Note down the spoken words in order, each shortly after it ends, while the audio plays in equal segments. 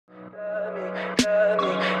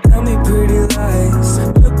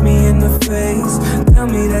Tell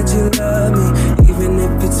me that you love me, even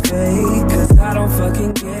if it's fake, cause I don't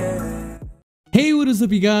fucking care. Hey, what is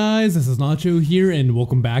up, you guys? This is Nacho here, and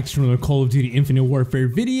welcome back to another Call of Duty Infinite Warfare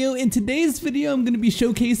video. In today's video, I'm going to be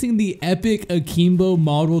showcasing the epic Akimbo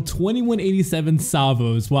Model 2187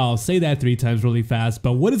 Salvos. Wow, I'll say that 3 times really fast.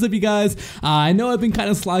 But what is up, you guys? I know I've been kind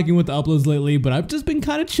of slacking with the uploads lately, but I've just been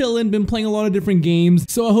kind of chilling, been playing a lot of different games.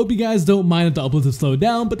 So I hope you guys don't mind if the uploads have slowed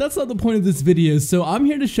down, but that's not the point of this video. So I'm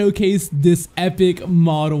here to showcase this epic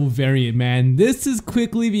model variant, man. This has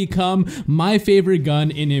quickly become my favorite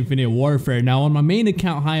gun in Infinite Warfare. Now, on my main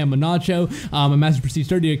account, hi, I'm Nacho, a Master Prestige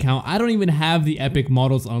 30 account, I don't even have the epic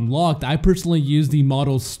models unlocked. I personally use the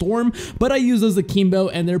model Storm, but I use those Akimbo,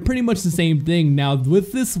 and they're pretty much the same thing. Now,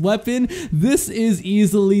 with this weapon, this is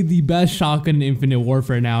easily the best shotgun in Infinite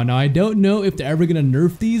Warfare now. Now, I don't know if they're ever gonna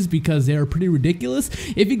nerf these because they are pretty ridiculous.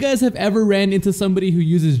 If you guys have ever ran into somebody who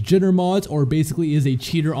uses jitter mods or basically is a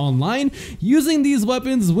cheater online, using these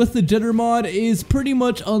weapons with the jitter mod is pretty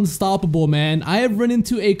much unstoppable, man. I have run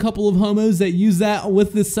into a couple of homos that use that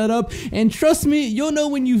with this setup, and trust me, you'll know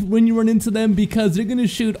when you run into them because they're gonna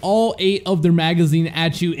shoot all 8 of their magazine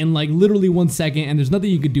at you in like literally 1 second, and there's nothing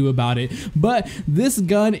you could do about it. But this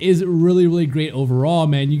gun is really great overall,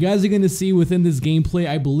 man. You guys are gonna see within this gameplay,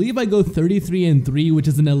 I believe I go 33-3, which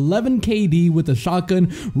is an 11 KD with a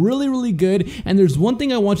shotgun. Really good. And there's one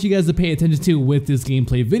thing I want you guys to pay attention to with this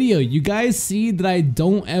gameplay video. You guys see that I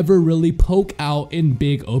don't ever really poke out in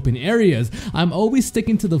big open areas. I'm always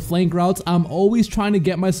sticking to the flank routes. I'm always trying to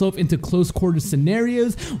get myself into close quarter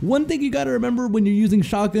scenarios. One thing you got to remember when you're using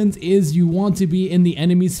shotguns is you want to be in the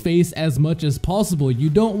enemy's face as much as possible. You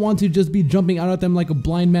don't want to just be jumping out at them like a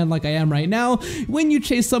blind man like I am right now. When you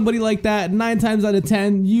chase somebody like that, 9 times out of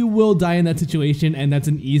 10 you will die in that situation, and that's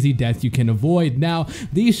an easy death you can avoid. Now,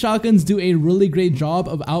 these shotguns do a really great job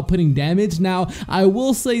of outputting damage. Now, I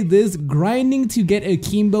will say this, grinding to get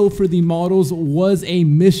Akimbo for the models was a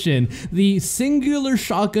mission. The singular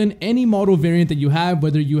shotgun, any model variant that you have,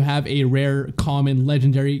 whether you have a rare, common,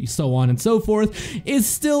 legendary, so on and so forth, is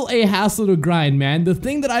still a hassle to grind, man. The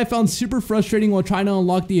thing that I found super frustrating while trying to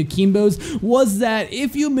unlock the Akimbos was that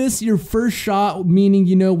if you miss your first shot, meaning,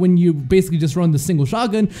 you know, when you basically just run the single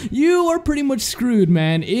shotgun, you are pretty much screwed,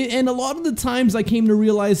 man. And a lot of the times I came to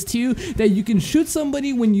realize too that you can shoot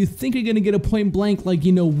somebody when you think you're gonna get a point blank, like,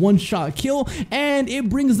 you know, 1-shot kill, and it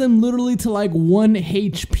brings them literally to like 1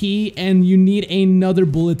 HP, and you need another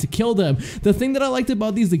bullet to kill them. The thing that I liked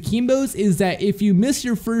about these Akimbos is that if you miss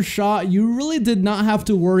your first shot, you really did not have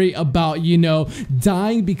to worry about, you know,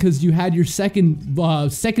 dying because you had your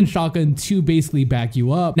second shotgun to basically back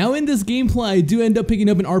you up. Now, in this gameplay, I do end up picking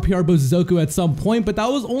up an RPR Bozoku at some point, but that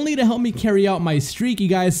was only to help me carry out my streak. You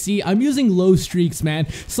guys see, I'm using low streaks, man.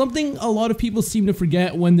 Something a lot of people seem to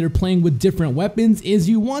forget when they're playing with different weapons is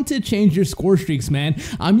you want to change your score streaks, man.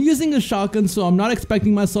 I'm using a shotgun, so I'm not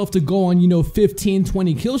expecting myself to go on, you know, 15,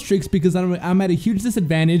 20 kill streaks because I'm at a huge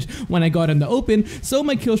disadvantage when I got in the open. So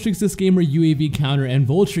my kill streaks this game are UAV, counter, and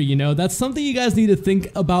vulture. You know, that's something you guys need to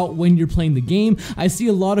think about when you're playing the game. I see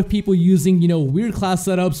a lot of people using, you know, weird class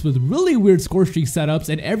setups with really weird score streak setups,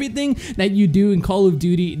 and everything that you do in Call of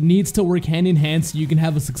Duty needs to work hand in hand so you can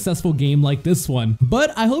have a successful game like this one.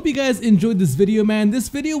 But I hope you guys enjoyed this video, man. This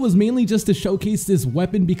video was mainly just to showcase this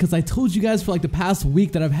weapon because I told you guys for like the past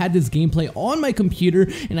week that I've had this gameplay on my computer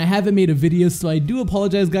and I haven't made a video, so I do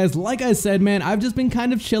apologize, guys. Like I said, man, I've just been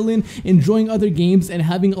kind of chilling, enjoying other games, and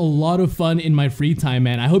having a lot of fun in my free time,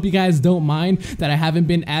 man. I hope you guys don't mind that I haven't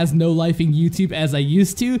been as no-lifing YouTube as I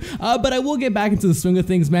used to, but I will get back into the swing of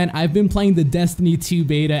things, man. I've been playing the Destiny 2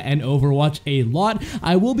 beta and Overwatch a lot.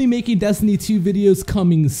 I will be making Destiny 2 videos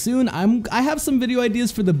coming soon. I have some video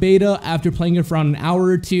ideas for the beta after playing it for around an hour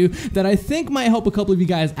or 2 that I think might help a couple of you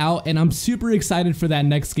guys out, and I'm super excited for that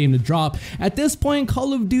next game to drop. At this point,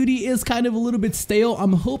 Call of Duty is kind of a little bit stale.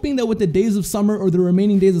 I'm hoping that with the days of summer, or the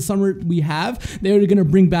remaining days of summer we have, they're gonna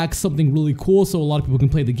bring back something really cool so a lot of people can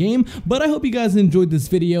play the game. But I hope you guys enjoyed this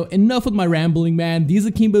video. Enough with my rambling, man. These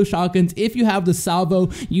Akimbo shotguns, if you have the Salvo,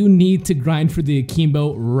 you need to grind for the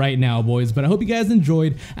Akimbo right now, boys. But I hope you guys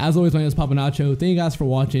enjoyed. As always, my name is Papa Nacho. Thank you guys for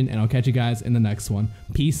watching, and I'll catch you guys in the next one.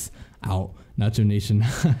 Peace out, Nacho Nation.